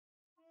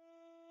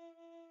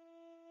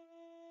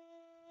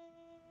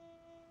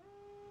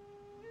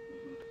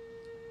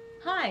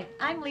Hi,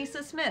 I'm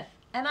Lisa Smith,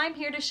 and I'm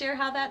here to share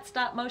how that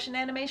stop motion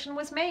animation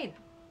was made.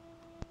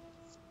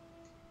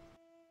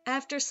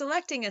 After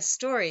selecting a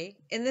story,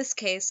 in this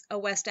case a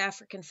West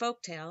African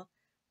folktale,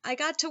 I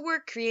got to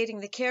work creating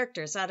the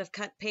characters out of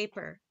cut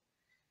paper.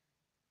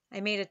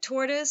 I made a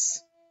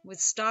tortoise with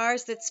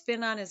stars that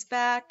spin on his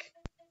back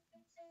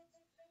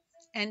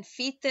and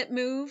feet that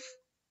move,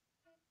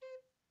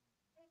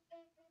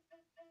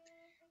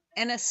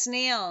 and a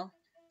snail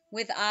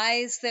with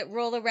eyes that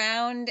roll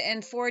around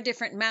and four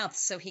different mouths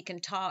so he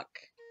can talk.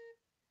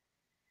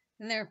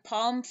 And there are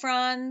palm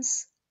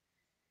fronds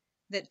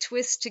that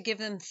twist to give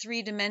them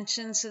 3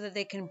 dimensions so that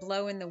they can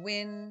blow in the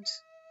wind,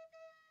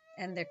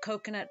 and their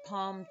coconut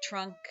palm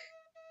trunk,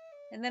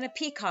 and then a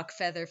peacock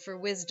feather for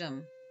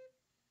wisdom,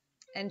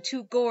 and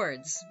 2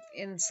 gourds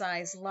in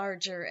size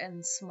larger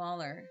and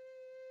smaller.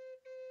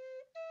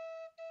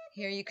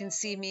 Here you can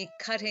see me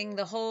cutting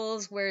the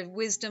holes where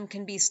wisdom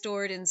can be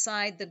stored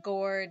inside the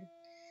gourd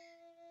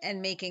and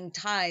making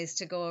ties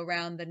to go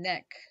around the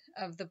neck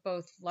of the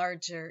both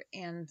larger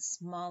and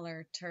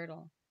smaller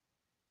turtle.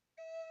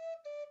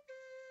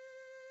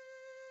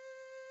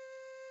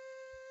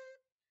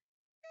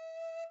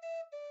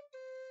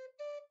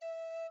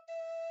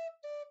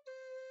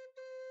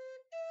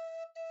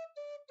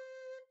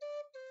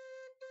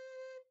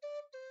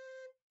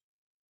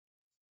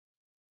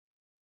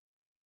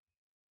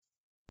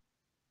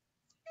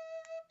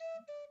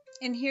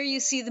 And here you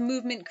see the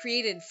movement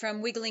created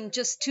from wiggling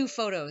just 2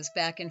 photos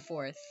back and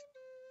forth.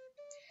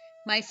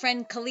 My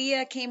friend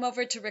Kalia came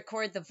over to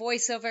record the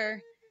voiceover.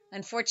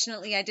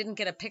 Unfortunately, I didn't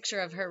get a picture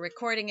of her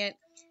recording it,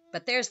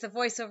 but there's the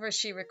voiceover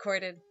she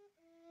recorded.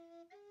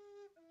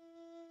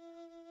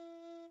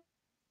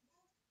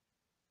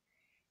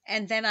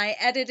 And then I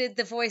edited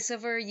the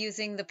voiceover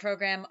using the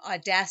program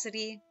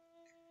Audacity,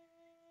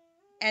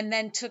 and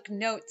then took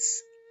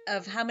notes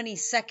of how many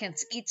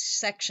seconds each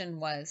section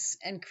was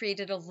and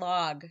created a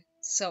log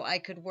so I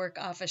could work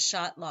off a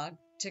shot log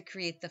to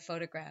create the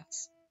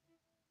photographs.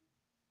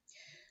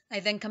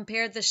 I then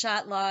compared the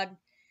shot log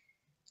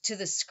to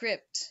the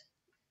script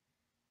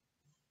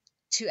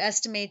to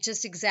estimate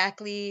just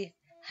exactly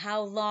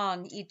how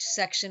long each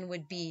section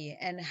would be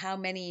and how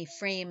many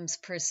frames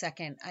per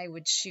second I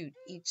would shoot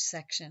each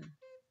section.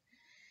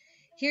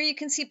 Here you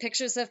can see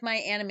pictures of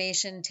my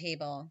animation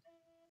table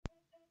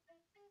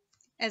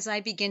as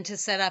I begin to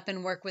set up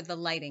and work with the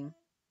lighting.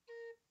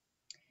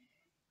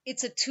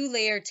 It's a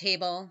 2-layer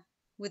table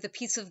with a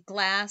piece of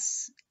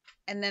glass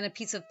and then a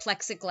piece of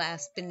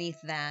plexiglass beneath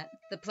that.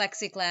 The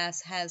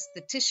plexiglass has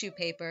the tissue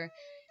paper,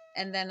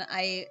 and then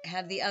I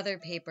have the other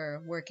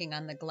paper working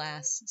on the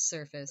glass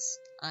surface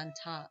on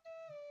top.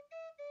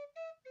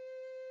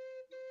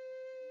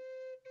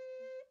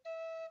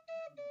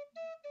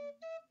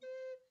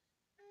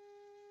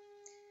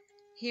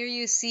 Here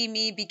you see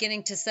me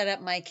beginning to set up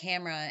my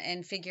camera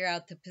and figure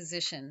out the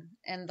position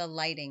and the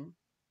lighting.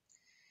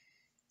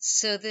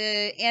 So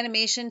the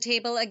animation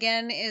table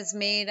again is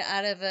made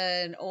out of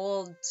an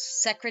old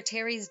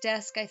secretary's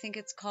desk, I think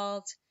it's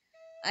called.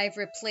 I've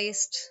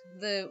replaced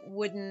the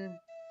wooden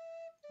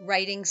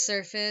writing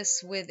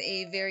surface with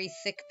a very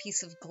thick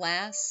piece of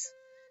glass,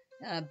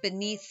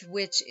 beneath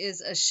which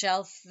is a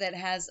shelf that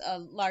has a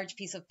large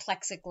piece of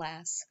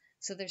plexiglass.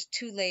 So there's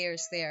 2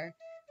 layers there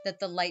that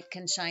the light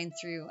can shine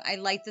through. I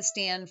light the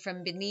stand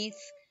from beneath,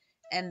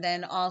 and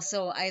then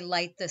also I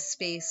light the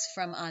space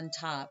from on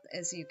top,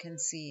 as you can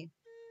see.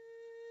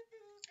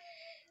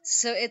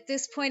 So at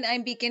this point,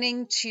 I'm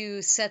beginning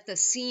to set the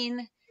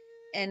scene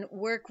and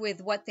work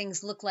with what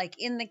things look like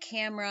in the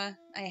camera.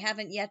 I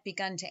haven't yet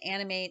begun to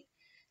animate.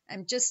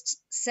 I'm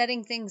just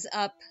setting things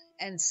up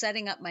and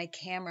setting up my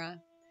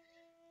camera.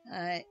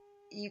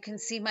 You can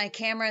see my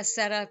camera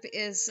setup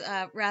is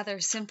rather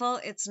simple.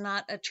 It's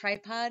not a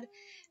tripod.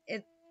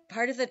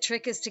 Part of the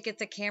trick is to get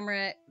the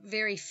camera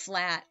very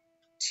flat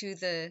to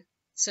the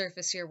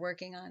surface you're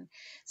working on.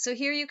 So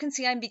here you can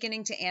see I'm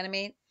beginning to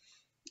animate,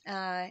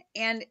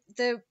 and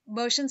the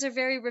motions are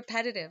very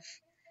repetitive.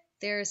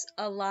 There's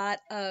a lot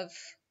of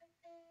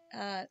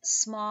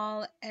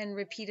small and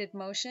repeated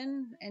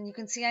motion, and you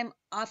can see I'm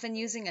often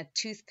using a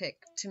toothpick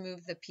to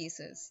move the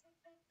pieces.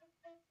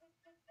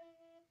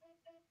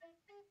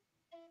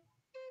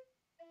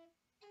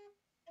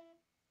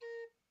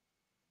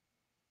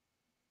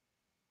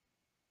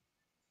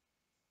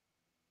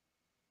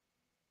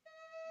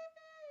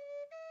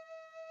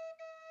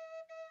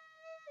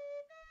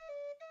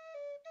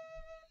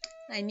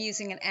 I'm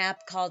using an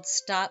app called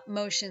Stop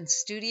Motion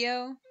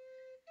Studio,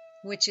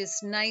 which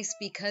is nice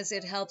because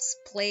it helps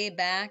play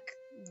back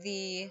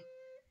the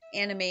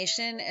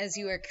animation as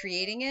you are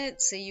creating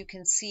it so you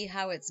can see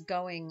how it's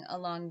going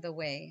along the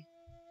way.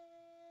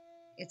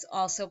 It's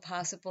also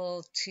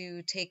possible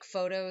to take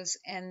photos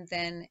and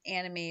then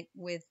animate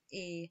with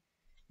a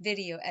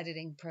video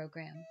editing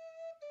program.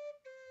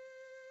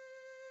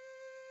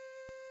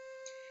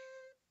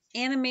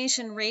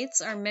 Animation rates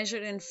are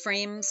measured in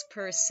frames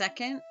per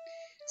second.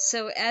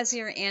 So as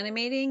you're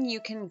animating, you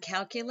can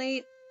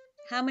calculate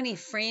how many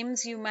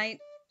frames you might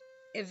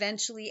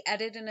eventually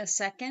edit in a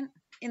second.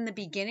 in the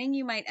beginning,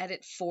 you might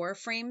edit 4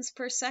 frames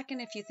per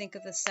second if you think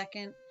of the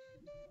second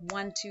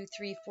 1, 2,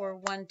 3, 4,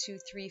 1, 2,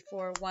 3,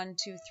 4, 1,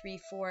 2, 3,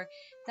 4.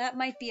 That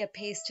might be a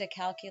pace to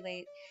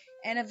calculate.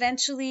 And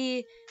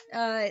eventually,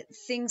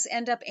 things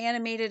end up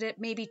animated at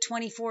maybe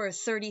 24 or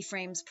 30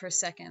 frames per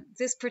second.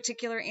 This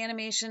particular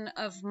animation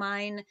of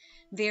mine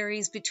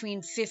varies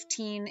between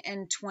 15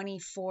 and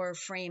 24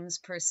 frames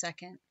per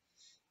second.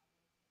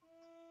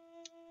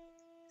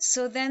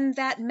 So then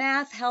that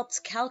math helps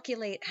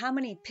calculate how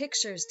many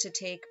pictures to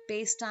take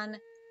based on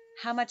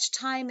how much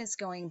time is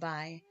going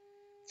by.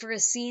 For a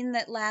scene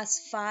that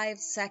lasts 5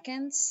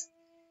 seconds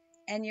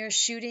and you're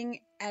shooting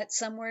at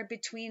somewhere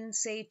between,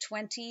 say,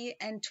 20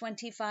 and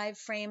 25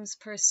 frames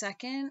per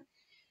second,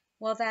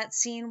 well, that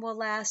scene will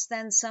last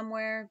then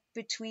somewhere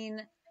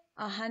between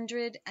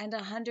 100 and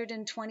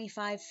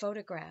 125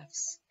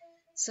 photographs.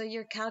 So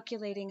you're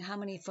calculating how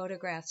many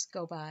photographs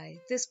go by.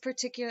 This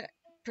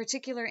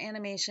particular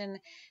animation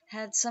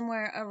had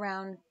somewhere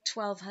around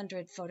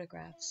 1,200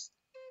 photographs.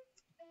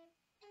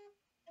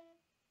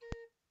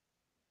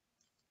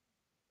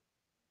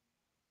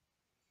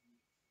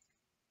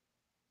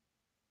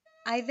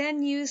 I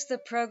then used the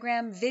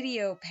program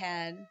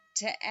VideoPad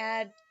to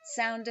add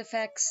sound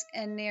effects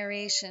and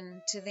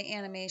narration to the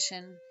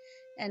animation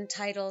and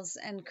titles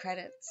and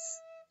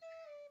credits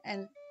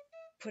and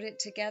put it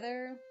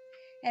together.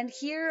 And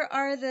here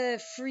are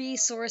the free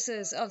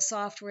sources of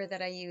software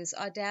that I use: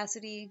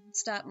 Audacity,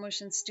 Stop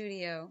Motion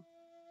Studio,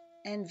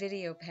 and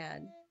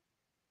VideoPad.